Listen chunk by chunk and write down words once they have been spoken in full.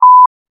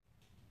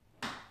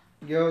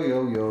Yo,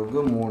 yo, yo,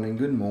 good morning,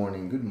 good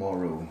morning, good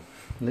morrow.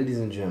 Ladies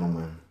and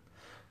gentlemen,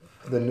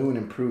 the new and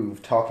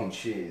improved Talking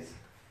Shiz.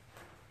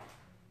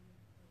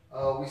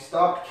 We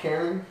stopped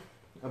caring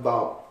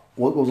about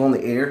what goes on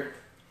the air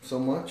so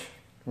much,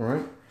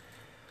 right?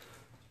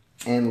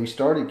 And we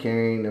started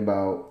caring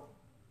about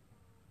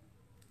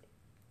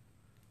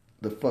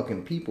the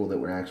fucking people that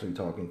we're actually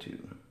talking to.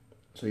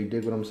 So you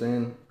dig what I'm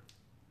saying?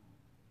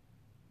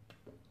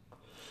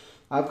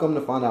 I've come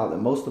to find out that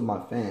most of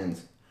my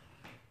fans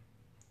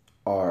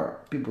are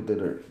people that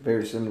are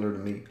very similar to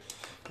me,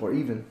 or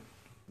even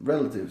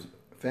relatives,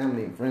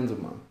 family, and friends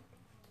of mine.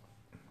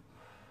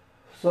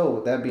 So,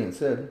 with that being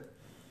said,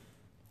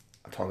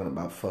 I'm talking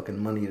about fucking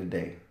money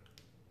today.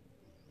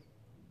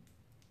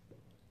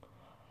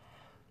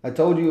 I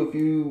told you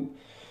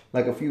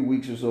a few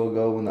weeks or so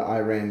ago when the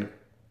Iran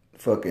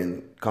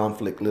fucking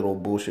conflict little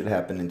bullshit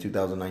happened in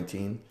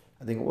 2019.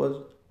 I think it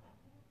was.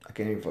 I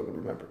can't even fucking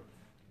remember.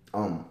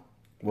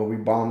 Where we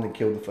bombed and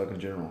killed the fucking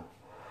general.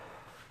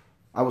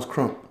 I was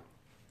crunk.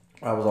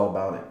 I was all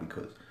about it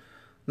because,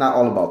 not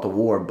all about the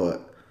war,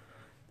 but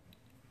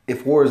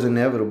if war is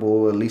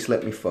inevitable, at least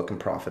let me fucking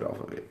profit off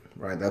of it,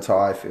 right? That's how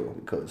I feel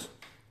because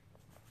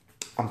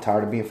I'm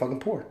tired of being fucking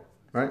poor,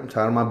 right? I'm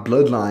tired of my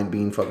bloodline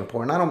being fucking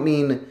poor. And I don't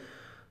mean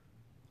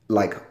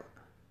like,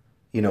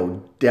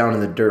 down in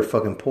the dirt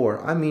fucking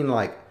poor. I mean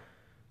like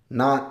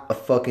not a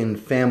fucking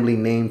family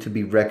name to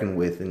be reckoned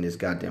with in this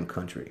goddamn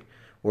country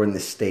or in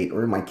this state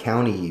or in my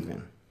county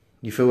even.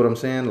 You feel what I'm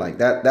saying? Like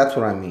that's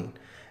what I mean.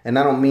 And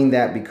I don't mean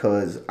that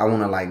because I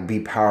want to like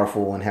be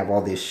powerful and have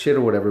all this shit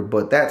or whatever,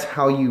 but that's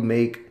how you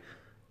make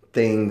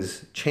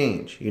things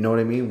change. You know what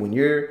I mean? When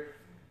your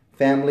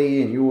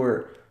family and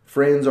your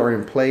friends are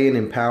in play and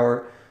in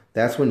power,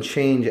 that's when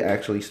change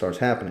actually starts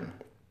happening.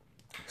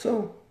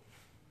 So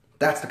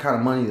that's the kind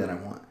of money that I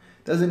want.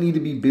 It doesn't need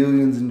to be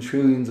billions and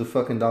trillions of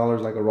fucking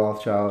dollars like a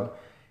Rothschild.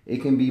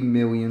 It can be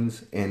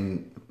millions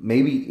and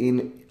maybe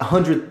in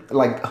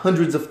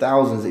hundreds of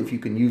thousands if you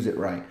can use it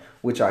right,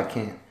 which I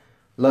can't.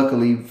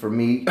 Luckily for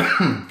me,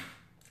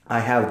 I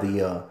have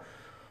the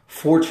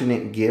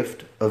fortunate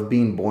gift of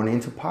being born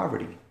into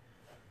poverty.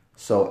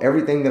 So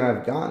everything that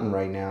I've gotten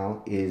right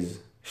now is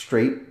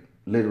straight,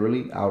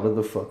 literally, out of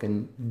the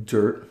fucking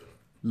dirt,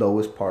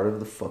 lowest part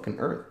of the fucking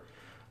earth,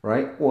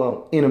 right?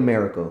 Well, in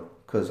America,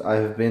 because I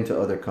have been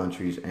to other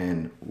countries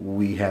and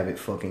we have it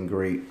fucking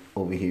great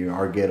over here.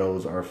 Our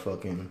ghettos are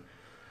fucking,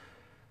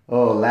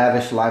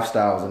 lavish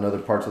lifestyles in other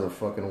parts of the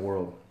fucking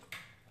world.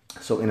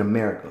 So in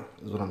America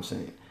is what I'm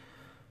saying.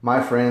 My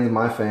friends,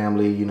 my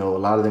family, a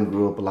lot of them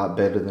grew up a lot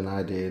better than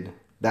I did.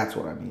 That's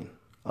what I mean.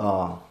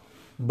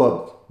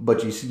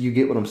 But you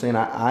get what I'm saying.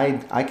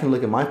 I can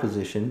look at my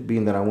position,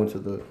 being that I went to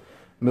the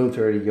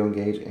military at a young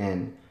age,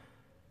 and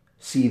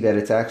see that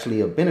it's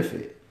actually a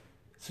benefit.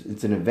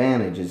 It's an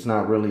advantage. It's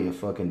not really a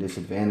fucking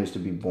disadvantage to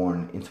be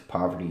born into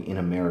poverty in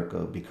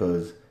America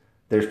because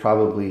there's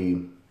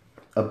probably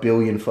a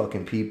billion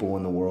fucking people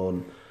in the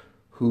world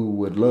who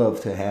would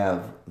love to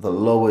have the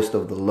lowest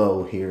of the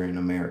low here in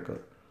America.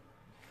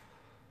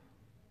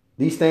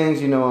 These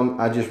things,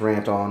 I just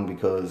rant on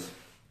because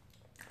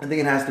I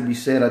think it has to be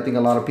said. I think a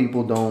lot of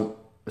people don't,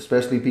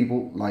 especially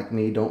people like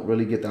me, don't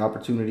really get the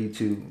opportunity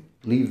to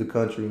leave the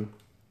country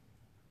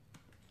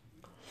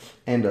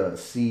and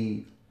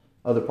see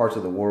other parts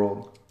of the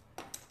world.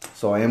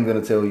 So I am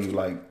going to tell you,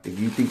 like, if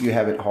you think you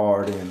have it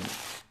hard in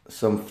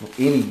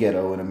any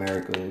ghetto in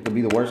America, it could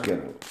be the worst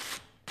ghetto.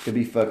 It could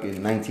be fucking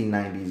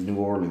 1990s New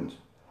Orleans.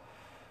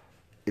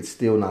 It's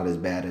still not as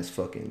bad as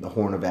fucking the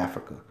Horn of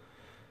Africa.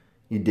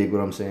 You dig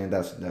what I'm saying?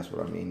 That's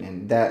what I mean.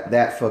 And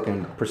that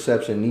fucking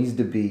perception needs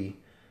to be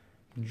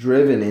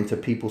driven into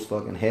people's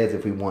fucking heads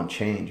if we want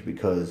change.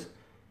 Because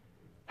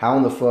how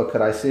in the fuck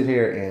could I sit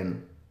here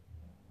and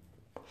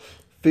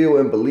feel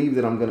and believe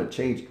that I'm going to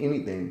change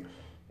anything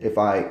if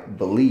I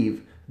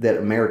believe that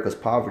America's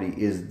poverty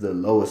is the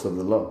lowest of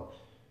the low?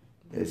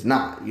 It's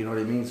not. You know what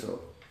I mean?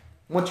 So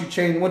once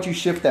you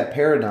shift that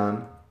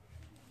paradigm,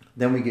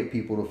 then we get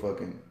people to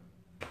fucking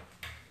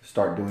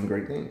start doing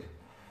great things.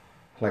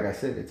 Like I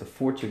said, it's a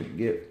fortunate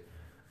gift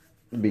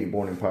being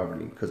born in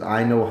poverty because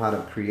I know how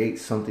to create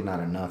something out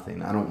of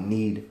nothing. I don't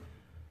need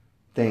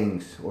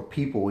things or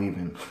people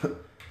even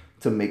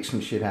to make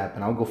some shit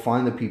happen. I'll go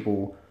find the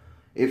people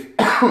if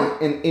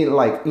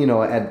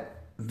at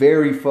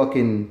very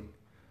fucking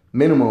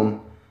minimum,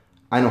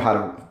 I know how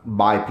to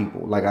buy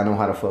people. Like I know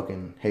how to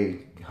fucking, hey,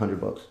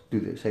 $100, do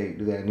this, hey,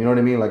 do that. You know what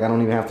I mean? Like I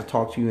don't even have to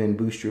talk to you and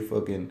boost your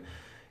fucking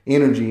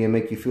energy and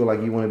make you feel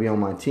like you want to be on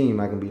my team.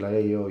 I can be like,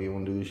 hey, yo, you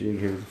want to do this shit?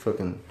 Here's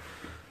fucking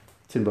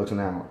 $10 an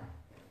hour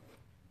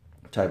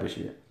type of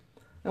shit.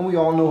 And we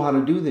all know how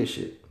to do this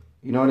shit.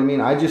 You know what I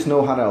mean? I just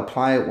know how to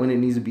apply it when it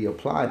needs to be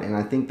applied. And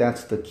I think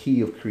that's the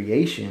key of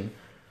creation.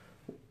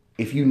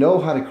 If you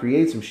know how to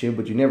create some shit,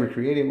 but you never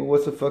create it, well,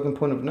 what's the fucking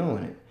point of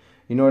knowing it?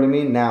 You know what I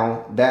mean?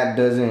 Now, that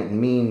doesn't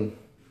mean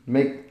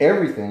make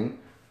everything.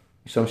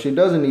 Some shit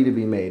doesn't need to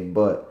be made.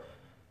 But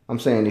I'm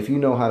saying if you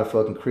know how to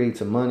fucking create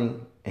some money,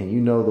 and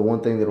you know the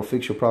one thing that'll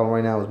fix your problem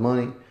right now is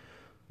money,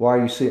 why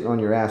are you sitting on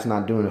your ass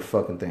not doing a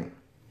fucking thing?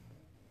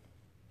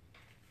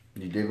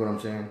 You dig what I'm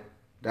saying?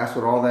 That's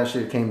what all that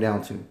shit came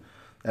down to.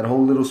 That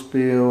whole little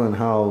spill and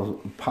how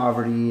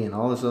poverty and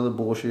all this other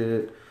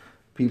bullshit,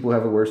 people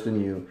have it worse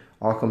than you,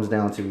 all comes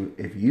down to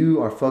if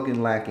you are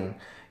fucking lacking,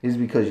 it's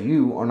because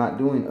you are not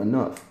doing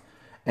enough.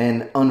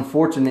 And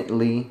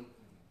unfortunately,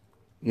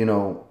 you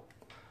know,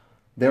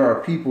 there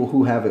are people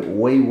who have it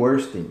way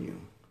worse than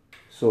you.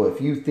 So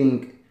if you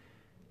think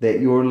that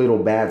your little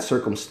bad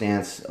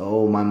circumstance,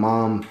 oh, my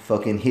mom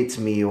fucking hits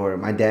me or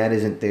my dad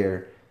isn't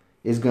there,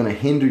 is gonna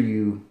hinder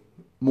you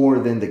more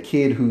than the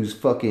kid who's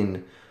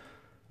fucking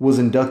was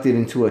inducted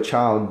into a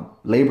child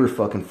labor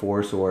fucking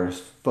force or a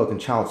fucking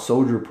child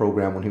soldier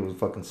program when he was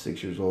fucking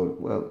 6 years old.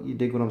 Well, you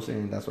dig what I'm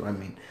saying? That's what I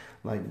mean.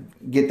 Like,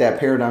 get that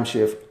paradigm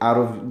shift out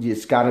of,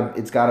 it's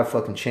gotta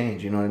fucking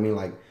change. You know what I mean?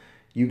 Like,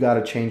 you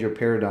gotta change your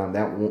paradigm.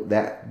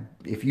 That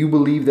if you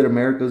believe that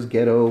America's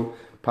ghetto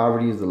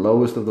poverty is the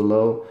lowest of the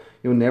low,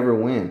 you'll never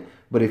win.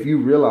 But if you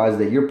realize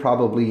that you're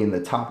probably in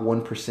the top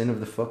 1% of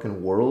the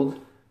fucking world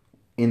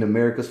in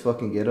America's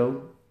fucking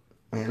ghetto,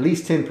 at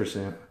least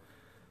 10%,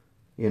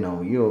 you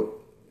know,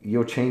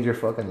 you'll change your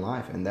fucking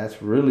life. And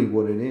that's really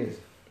what it is.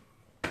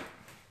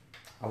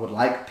 I would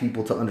like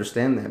people to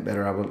understand that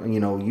better. I would,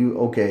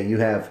 you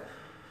have,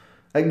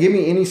 like, give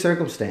me any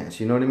circumstance,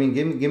 you know what I mean?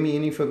 Give me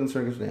any fucking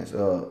circumstance.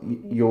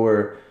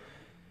 Your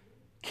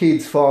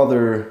kid's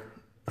father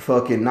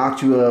fucking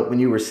knocked you up when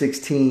you were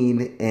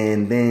 16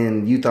 and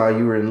then you thought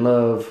you were in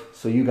love,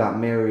 so you got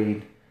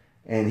married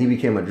and he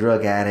became a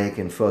drug addict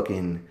and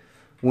fucking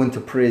went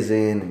to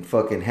prison and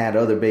fucking had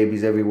other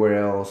babies everywhere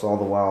else, all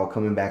the while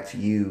coming back to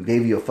you,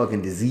 gave you a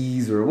fucking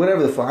disease or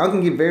whatever the fuck. I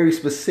can get very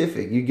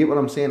specific. You get what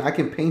I'm saying? I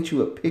can paint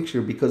you a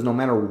picture because no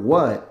matter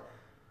what,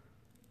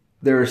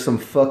 there is some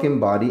fucking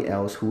body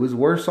else who is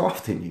worse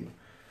off than you.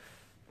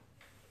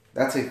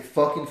 That's a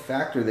fucking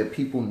factor that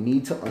people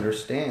need to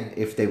understand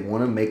if they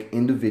want to make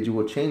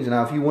individual change.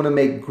 Now, if you want to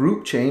make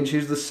group change,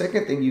 here's the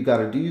second thing you got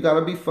to do. You got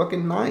to be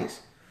fucking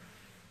nice.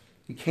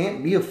 You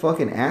can't be a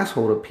fucking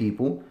asshole to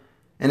people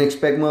and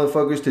expect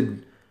motherfuckers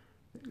to,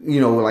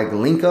 like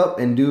link up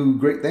and do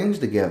great things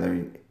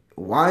together.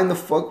 Why in the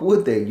fuck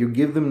would they? You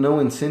give them no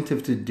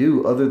incentive to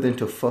do other than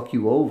to fuck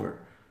you over.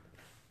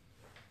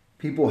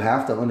 People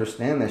have to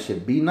understand that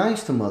shit. Be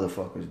nice to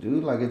motherfuckers,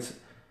 dude. Like,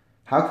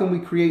 how can we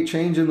create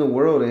change in the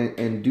world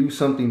and do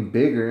something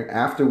bigger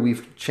after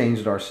we've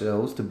changed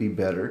ourselves to be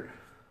better?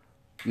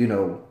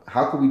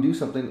 How can we do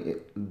something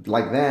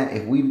like that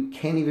if we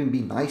can't even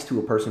be nice to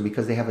a person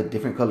because they have a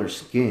different color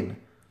skin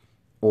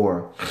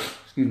or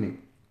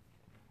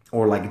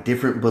like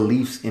different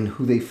beliefs in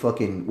who they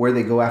fucking, where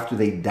they go after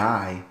they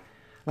die?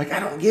 Like, I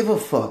don't give a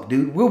fuck,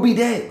 dude. We'll be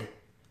dead.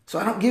 So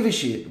I don't give a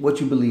shit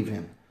what you believe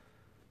in.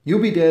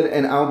 You'll be dead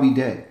and I'll be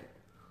dead.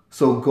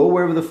 So go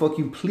wherever the fuck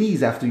you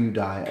please after you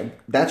die.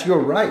 That's your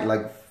right.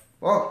 Like,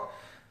 fuck.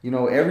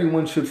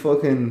 Everyone should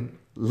fucking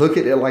look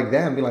at it like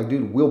that and be like,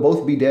 dude, we'll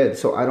both be dead.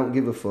 So I don't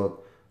give a fuck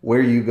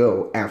where you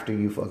go after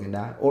you fucking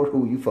die or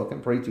who you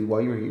fucking pray to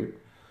while you're here.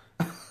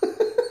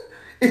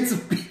 It's a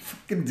big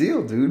fucking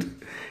deal, dude.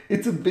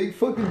 It's a big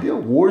fucking deal.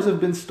 Wars have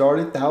been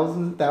started.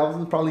 Thousands and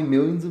thousands, probably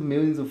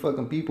millions of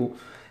fucking people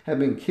have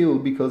been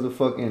killed because of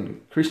fucking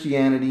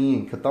Christianity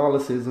and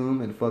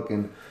Catholicism and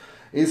fucking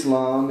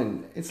Islam.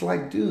 And it's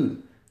like,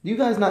 dude, you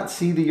guys not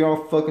see that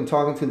y'all fucking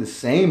talking to the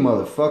same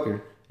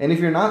motherfucker? And if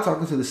you're not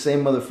talking to the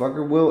same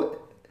motherfucker, well,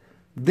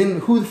 then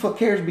who the fuck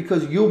cares?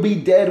 Because you'll be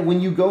dead when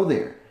you go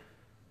there.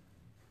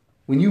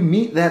 When you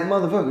meet that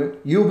motherfucker,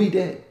 you'll be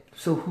dead.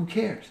 So who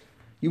cares?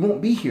 You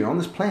won't be here on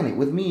this planet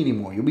with me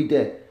anymore. You'll be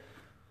dead.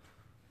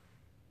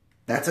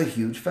 That's a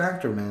huge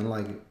factor, man.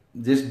 Like,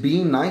 just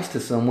being nice to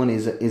someone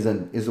is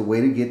a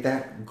way to get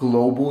that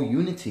global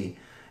unity.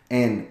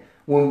 And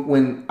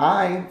when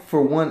I,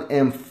 for one,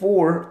 am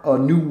for a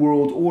new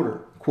world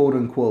order, quote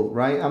unquote,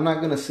 right? I'm not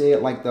going to say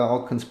it like the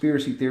all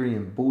conspiracy theory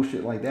and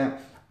bullshit like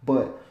that.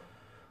 But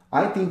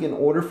I think in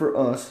order for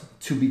us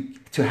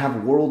to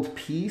have world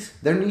peace,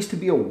 there needs to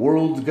be a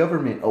world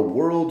government, a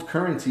world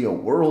currency, a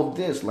world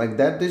this. Like,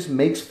 that this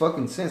makes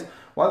fucking sense.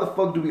 Why the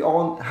fuck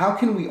how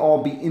can we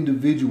all be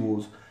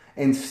individuals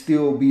and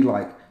still be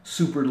like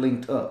super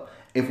linked up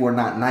if we're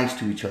not nice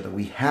to each other?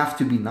 We have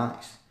to be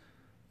nice.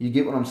 You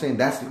get what I'm saying?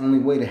 That's the only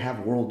way to have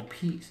world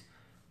peace.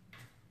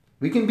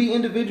 We can be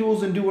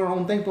individuals and do our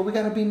own thing, but we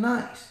got to be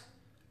nice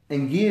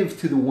and give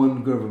to the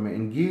one government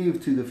and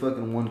give to the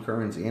fucking one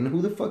currency. And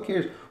who the fuck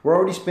cares? We're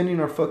already spending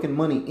our fucking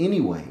money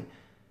anyway.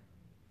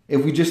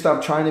 If we just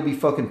stop trying to be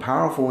fucking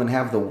powerful and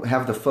have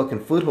the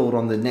fucking foothold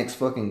on the next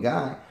fucking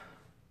guy,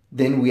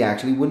 then we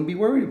actually wouldn't be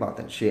worried about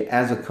that shit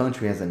as a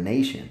country, as a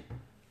nation.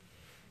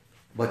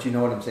 But you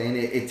know what I'm saying?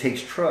 It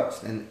takes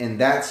trust. And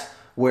that's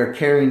where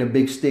carrying a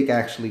big stick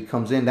actually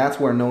comes in. That's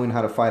where knowing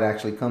how to fight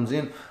actually comes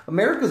in.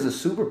 America's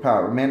a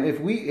superpower, man.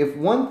 If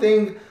one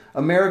thing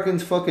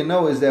Americans fucking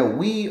know is that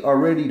we are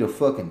ready to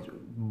fucking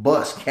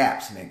bust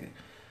caps, nigga.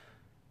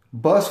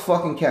 Bust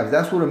fucking caps.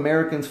 That's what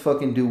Americans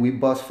fucking do. We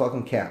bust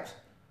fucking caps.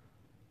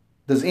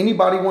 Does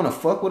anybody want to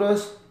fuck with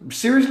us?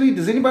 Seriously?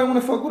 Does anybody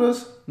want to fuck with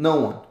us? No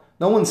one.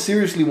 No one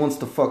seriously wants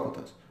to fuck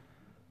with us.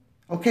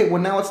 Okay,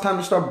 well now it's time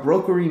to start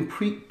brokering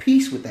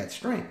peace with that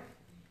strength.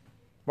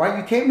 Right?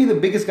 You can't be the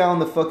biggest guy on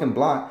the fucking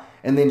block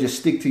and then just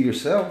stick to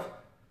yourself.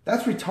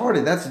 That's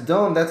retarded. That's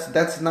dumb.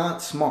 That's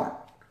not smart.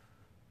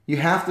 You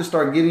have to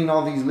start getting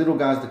all these little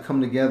guys to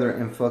come together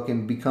and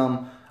fucking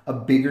become a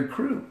bigger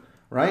crew.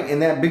 Right?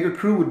 And that bigger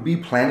crew would be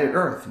planet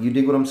Earth. You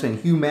dig what I'm saying?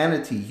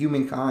 Humanity,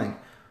 humankind.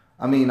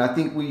 I mean, I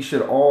think we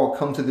should all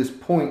come to this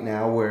point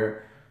now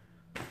where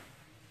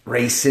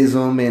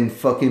racism and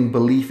fucking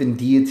belief in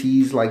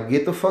deities, like,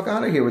 get the fuck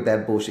out of here with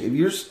that bullshit. If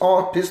you're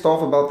all pissed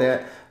off about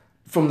that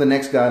from the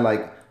next guy,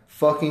 like,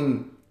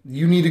 fucking,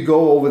 you need to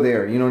go over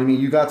there. You know what I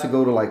mean? You got to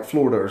go to, like,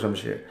 Florida or some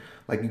shit.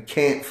 Like, you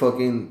can't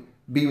fucking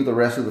be with the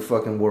rest of the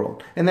fucking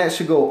world. And that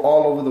should go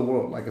all over the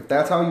world. Like, if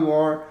that's how you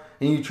are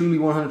and you truly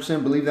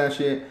 100% believe that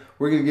shit,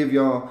 we're going to give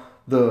y'all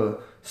the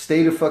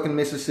state of fucking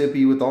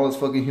Mississippi with all its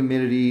fucking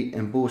humidity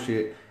and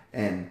bullshit,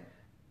 and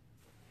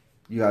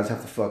you guys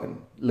have to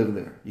fucking live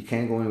there. You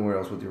can't go anywhere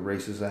else with your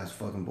racist ass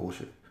fucking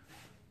bullshit.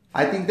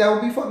 I think that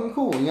would be fucking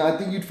cool. You know, I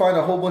think you'd find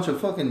a whole bunch of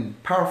fucking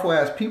powerful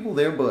ass people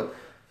there, but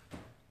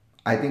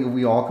I think if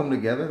we all come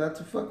together, that's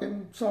a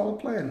fucking solid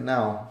plan.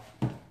 Now,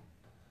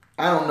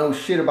 I don't know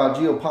shit about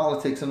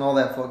geopolitics and all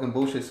that fucking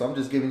bullshit, so I'm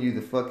just giving you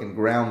the fucking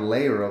ground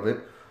layer of it.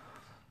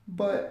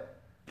 But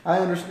I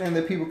understand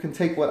that people can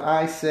take what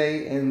I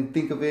say and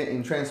think of it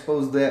and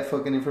transpose that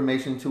fucking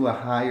information to a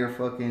higher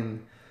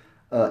fucking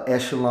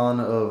echelon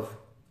of,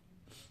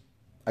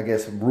 I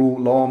guess,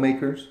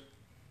 lawmakers.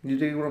 You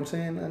dig what I'm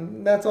saying?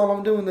 And that's all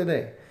I'm doing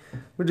today.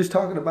 We're just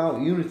talking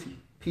about unity,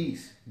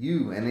 peace,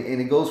 you. And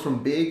it goes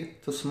from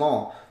big to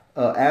small.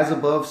 As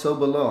above, so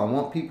below. I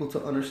want people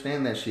to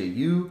understand that shit.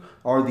 You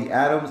are the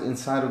atoms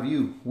inside of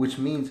you, which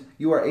means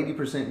you are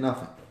 80%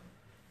 nothing.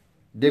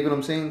 Dig what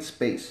I'm saying?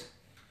 Space.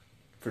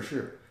 For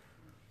sure.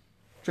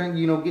 Trying,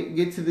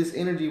 get to this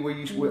energy where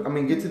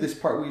get to this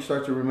part where you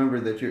start to remember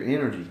that your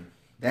energy,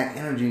 that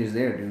energy is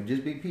there, dude.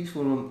 Just be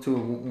peaceful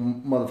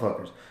to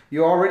motherfuckers.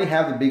 You already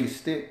have the biggest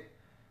stick.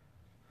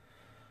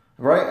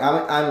 Right?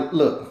 I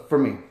look, for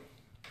me,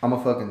 I'm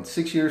a fucking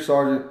 6-year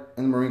sergeant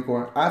in the Marine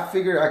Corps. I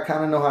figure I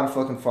kind of know how to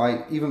fucking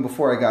fight even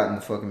before I got in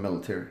the fucking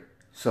military.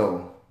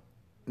 So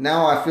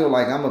now I feel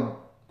like I'm a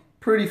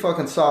pretty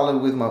fucking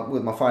solid with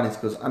my fighting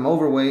skills. I'm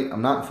overweight.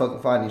 I'm not in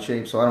fucking fighting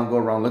shape, so I don't go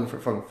around looking for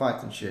fucking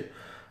fights and shit.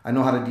 I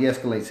know how to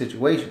de-escalate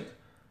situations,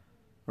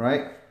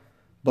 right?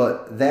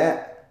 But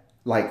that,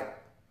 like,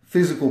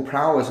 physical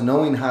prowess,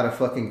 knowing how to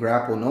fucking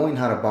grapple, knowing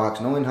how to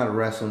box, knowing how to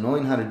wrestle,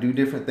 knowing how to do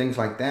different things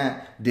like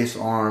that,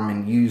 disarm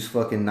and use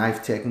fucking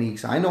knife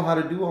techniques. I know how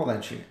to do all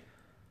that shit.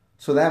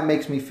 So that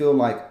makes me feel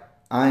like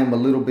I am a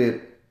little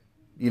bit,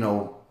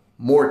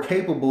 more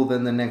capable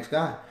than the next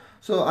guy.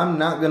 So I'm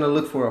not going to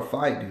look for a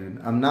fight, dude.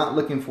 I'm not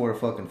looking for a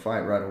fucking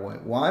fight right away.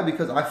 Why?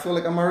 Because I feel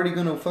like I'm already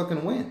going to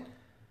fucking win.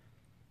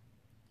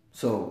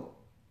 So,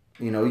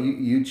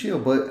 you chill.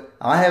 But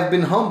I have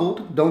been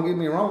humbled. Don't get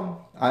me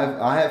wrong.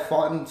 I have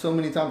fought in so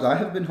many times. I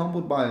have been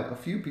humbled by a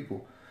few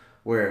people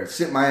where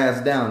sit my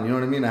ass down. You know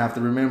what I mean? I have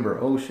to remember,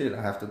 oh shit,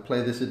 I have to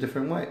play this a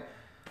different way.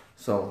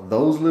 So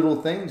those little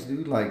things,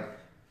 dude, like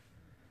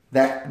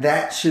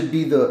that should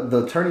be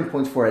the turning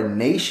points for a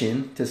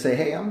nation to say,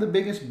 hey, I'm the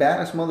biggest,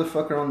 baddest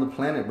motherfucker on the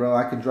planet, bro.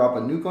 I could drop a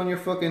nuke on your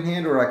fucking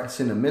head, or I could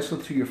send a missile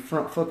to your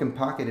front fucking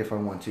pocket if I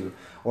want to.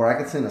 Or I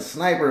could send a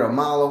sniper a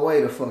mile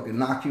away to fucking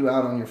knock you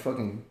out on your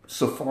fucking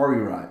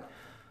safari ride.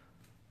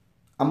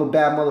 I'm a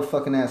bad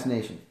motherfucking ass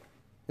nation,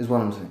 is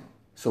what I'm saying.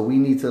 So we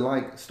need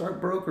to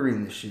start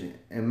brokering this shit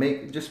and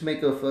make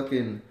a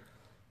fucking,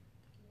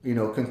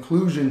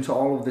 conclusion to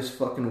all of this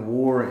fucking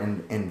war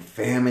and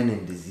famine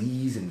and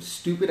disease and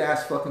stupid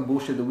ass fucking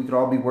bullshit that we could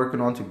all be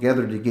working on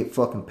together to get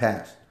fucking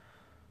past.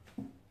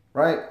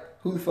 Right?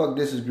 Who the fuck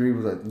disagrees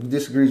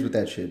with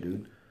that shit,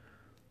 dude?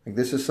 Like,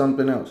 this is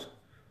something else.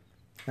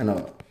 I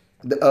know.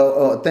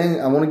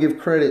 I want to give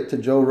credit to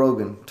Joe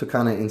Rogan to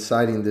kind of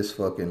inciting this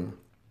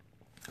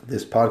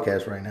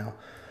podcast right now.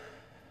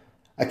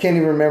 I can't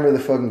even remember the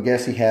fucking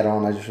guest he had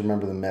on. I just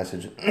remember the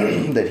message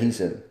that he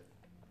said.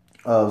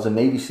 It was a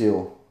Navy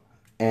SEAL,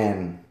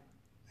 and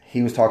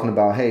he was talking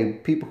about, hey,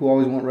 people who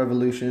always want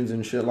revolutions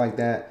and shit like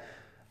that,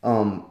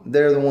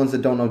 they're the ones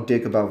that don't know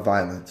dick about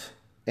violence.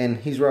 And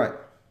he's right.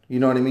 You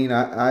know what I mean?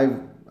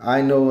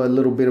 I know a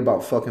little bit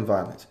about fucking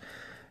violence.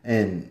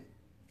 And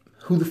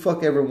who the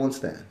fuck ever wants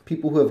that?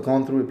 People who have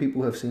gone through it,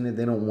 people who have seen it,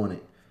 they don't want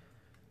it.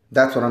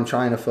 That's what I'm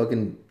trying to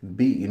fucking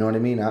be. You know what I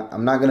mean?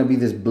 I'm not going to be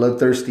this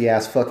bloodthirsty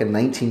ass fucking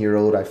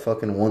 19-year-old I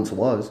fucking once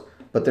was.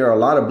 But there are a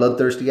lot of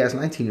bloodthirsty ass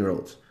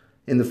 19-year-olds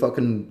in the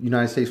fucking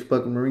United States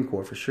fucking Marine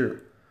Corps for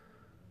sure.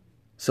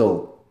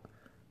 So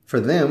for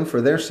them, for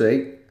their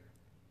sake,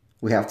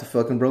 we have to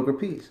fucking broker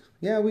peace.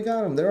 Yeah, we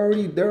got them. They're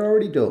already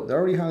dope. They're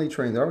already highly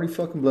trained. They're already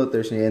fucking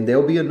bloodthirsty. And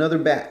there'll be another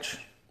batch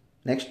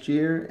next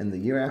year and the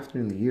year after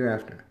and the year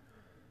after.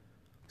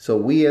 So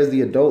we as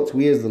the adults,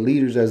 we as the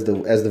leaders, as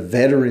the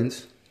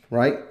veterans,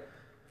 right?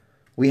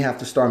 We have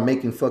to start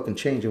making fucking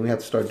change, and we have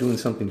to start doing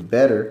something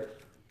better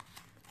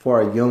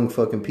for our young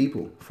fucking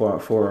people,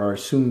 for our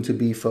soon to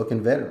be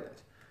fucking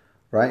veterans,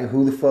 right?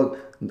 Who the fuck,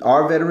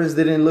 our veterans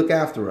didn't look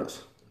after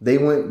us.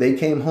 They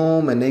came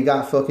home and they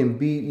got fucking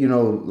beat, you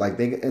know, like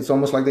it's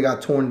almost like they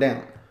got torn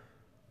down.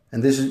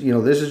 And this is, you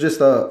know, this is just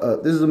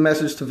this is a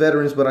message to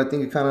veterans, but I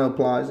think it kind of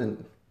applies,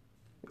 and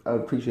I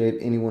would appreciate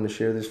anyone to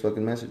share this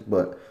fucking message.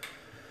 But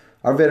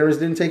our veterans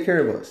didn't take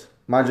care of us.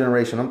 My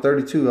generation, I'm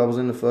 32. I was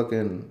in the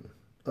fucking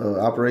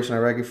Operation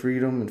Iraqi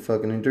Freedom and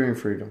fucking Enduring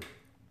Freedom.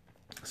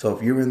 So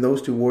if you're in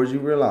those two wars, you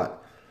realize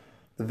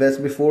the vets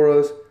before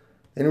us,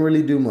 they didn't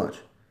really do much.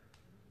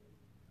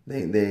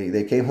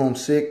 They came home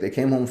sick. They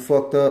came home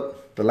fucked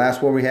up. The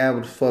last war we had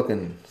was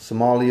fucking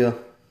Somalia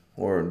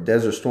or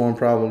Desert Storm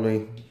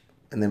probably.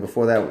 And then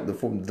before that,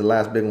 the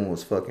last big one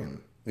was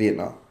fucking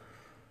Vietnam.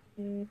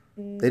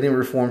 They didn't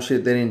reform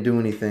shit. They didn't do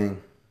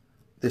anything.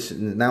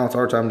 Now it's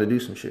our time to do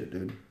some shit,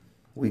 dude.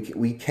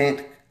 We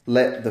can't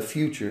let the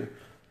future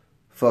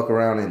fuck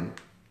around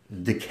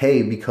and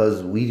decay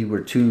because we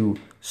were too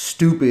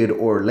stupid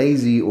or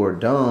lazy or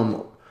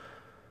dumb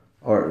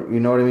or, you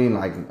know what I mean?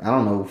 Like, I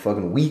don't know,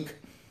 fucking weak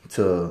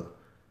to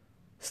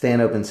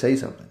stand up and say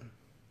something.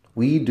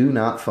 We do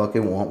not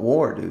fucking want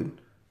war, dude.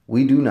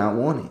 We do not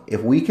want it.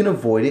 If we can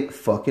avoid it,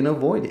 fucking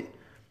avoid it.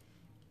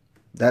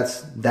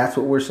 That's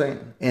what we're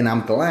saying. And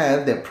I'm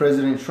glad that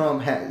President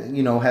Trump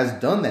has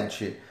done that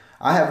shit.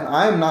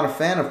 I am not a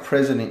fan of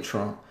President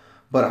Trump,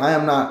 but I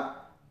am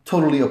not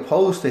totally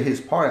opposed to his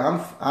party.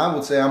 I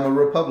would say I'm a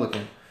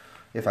Republican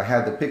if I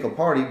had to pick a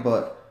party,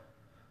 but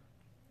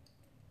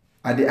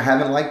I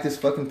haven't liked this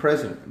fucking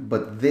president.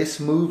 But this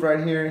move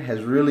right here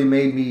has really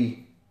made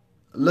me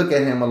look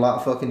at him a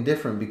lot fucking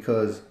different,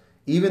 because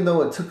even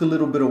though it took a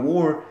little bit of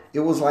war, it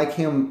was like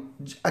him,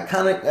 I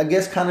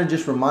guess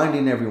just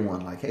reminding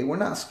everyone, like, hey, we're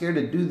not scared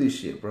to do this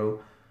shit,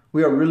 bro.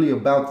 We are really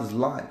about this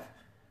life.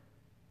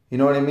 You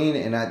know what I mean?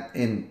 And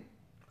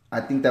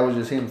I think that was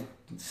just him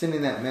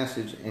sending that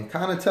message and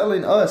kind of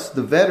telling us,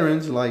 the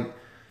veterans, like,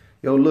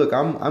 yo, look,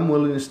 I'm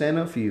willing to stand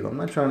up for you. I'm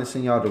not trying to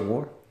send y'all to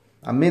war.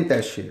 I meant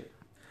that shit.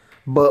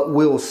 But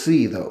we'll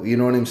see, though. You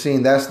know what I'm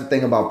saying? That's the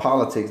thing about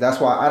politics.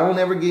 That's why I don't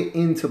ever get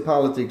into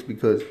politics,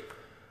 because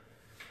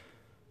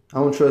I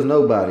don't trust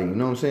nobody. You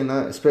know what I'm saying?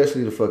 Not,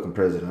 especially the fucking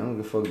president. I don't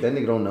give a fuck. That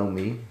nigga don't know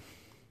me.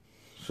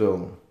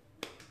 So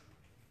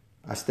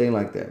I stay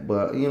like that.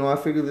 But, you know, I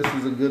figured this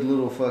was a good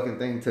little fucking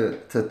thing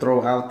to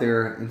throw out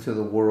there into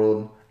the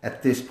world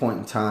at this point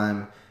in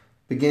time.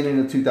 Beginning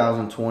of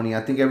 2020.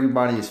 I think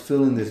everybody is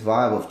feeling this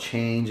vibe of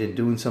change and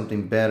doing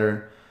something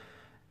better.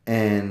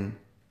 And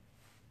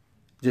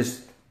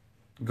just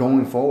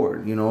going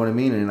forward. You know what I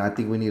mean? And I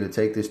think we need to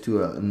take this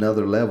to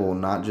another level.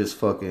 Not just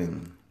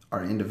fucking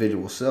our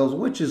individual selves,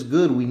 which is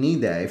good. We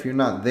need that. If you're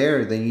not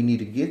there, then you need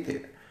to get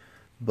there.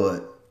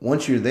 But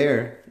once you're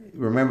there,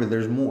 remember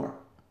there's more.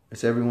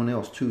 It's everyone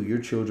else too. Your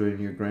children and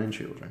your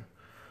grandchildren.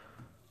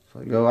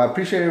 So, yo, I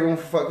appreciate everyone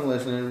for fucking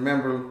listening.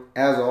 Remember,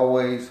 as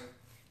always,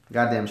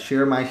 goddamn,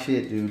 share my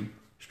shit, dude.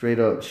 Straight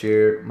up,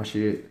 share my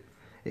shit.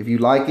 If you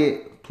like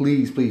it,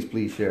 please, please,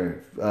 please share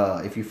it.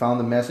 If you found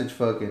the message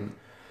fucking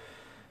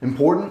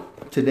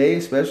important today,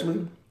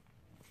 especially,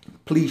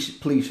 please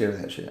share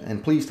that shit.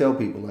 And please tell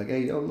people, like,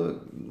 hey, yo,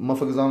 look,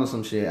 motherfuckers on to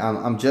some shit.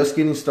 I'm just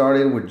getting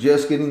started. We're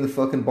just getting the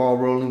fucking ball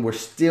rolling. We're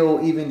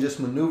still even just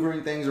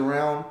maneuvering things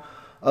around.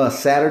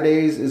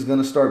 Saturdays is going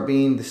to start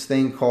being this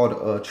thing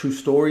called True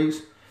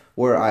Stories,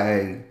 where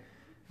I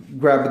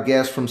grab a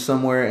guest from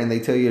somewhere and they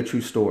tell you a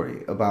true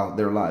story about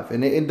their life.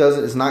 And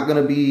it's not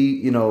going to be,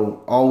 you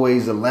know,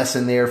 always a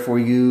lesson there for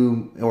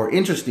you or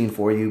interesting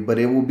for you, but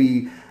it will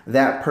be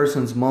that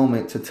person's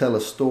moment to tell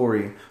a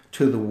story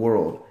to the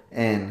world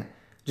and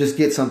just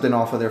get something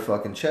off of their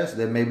fucking chest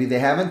that maybe they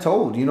haven't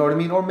told, you know what I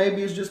mean? Or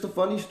maybe it's just a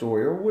funny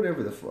story or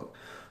whatever the fuck.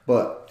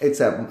 But it's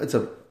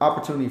an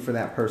opportunity for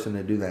that person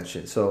to do that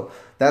shit. So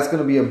that's going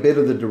to be a bit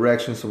of the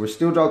direction. So we're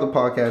still dropping the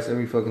podcast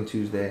every fucking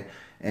Tuesday,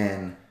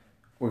 and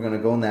we're going to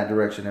go in that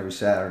direction every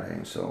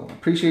Saturday. So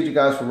appreciate you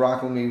guys for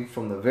rocking with me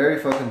from the very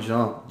fucking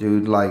jump,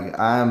 dude. Like,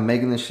 I'm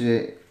making this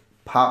shit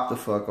pop the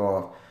fuck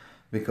off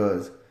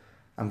because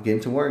I'm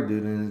getting to work,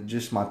 dude. And it's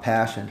just my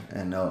passion.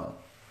 And I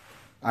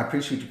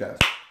appreciate you guys.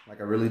 Like,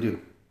 I really do.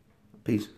 Peace.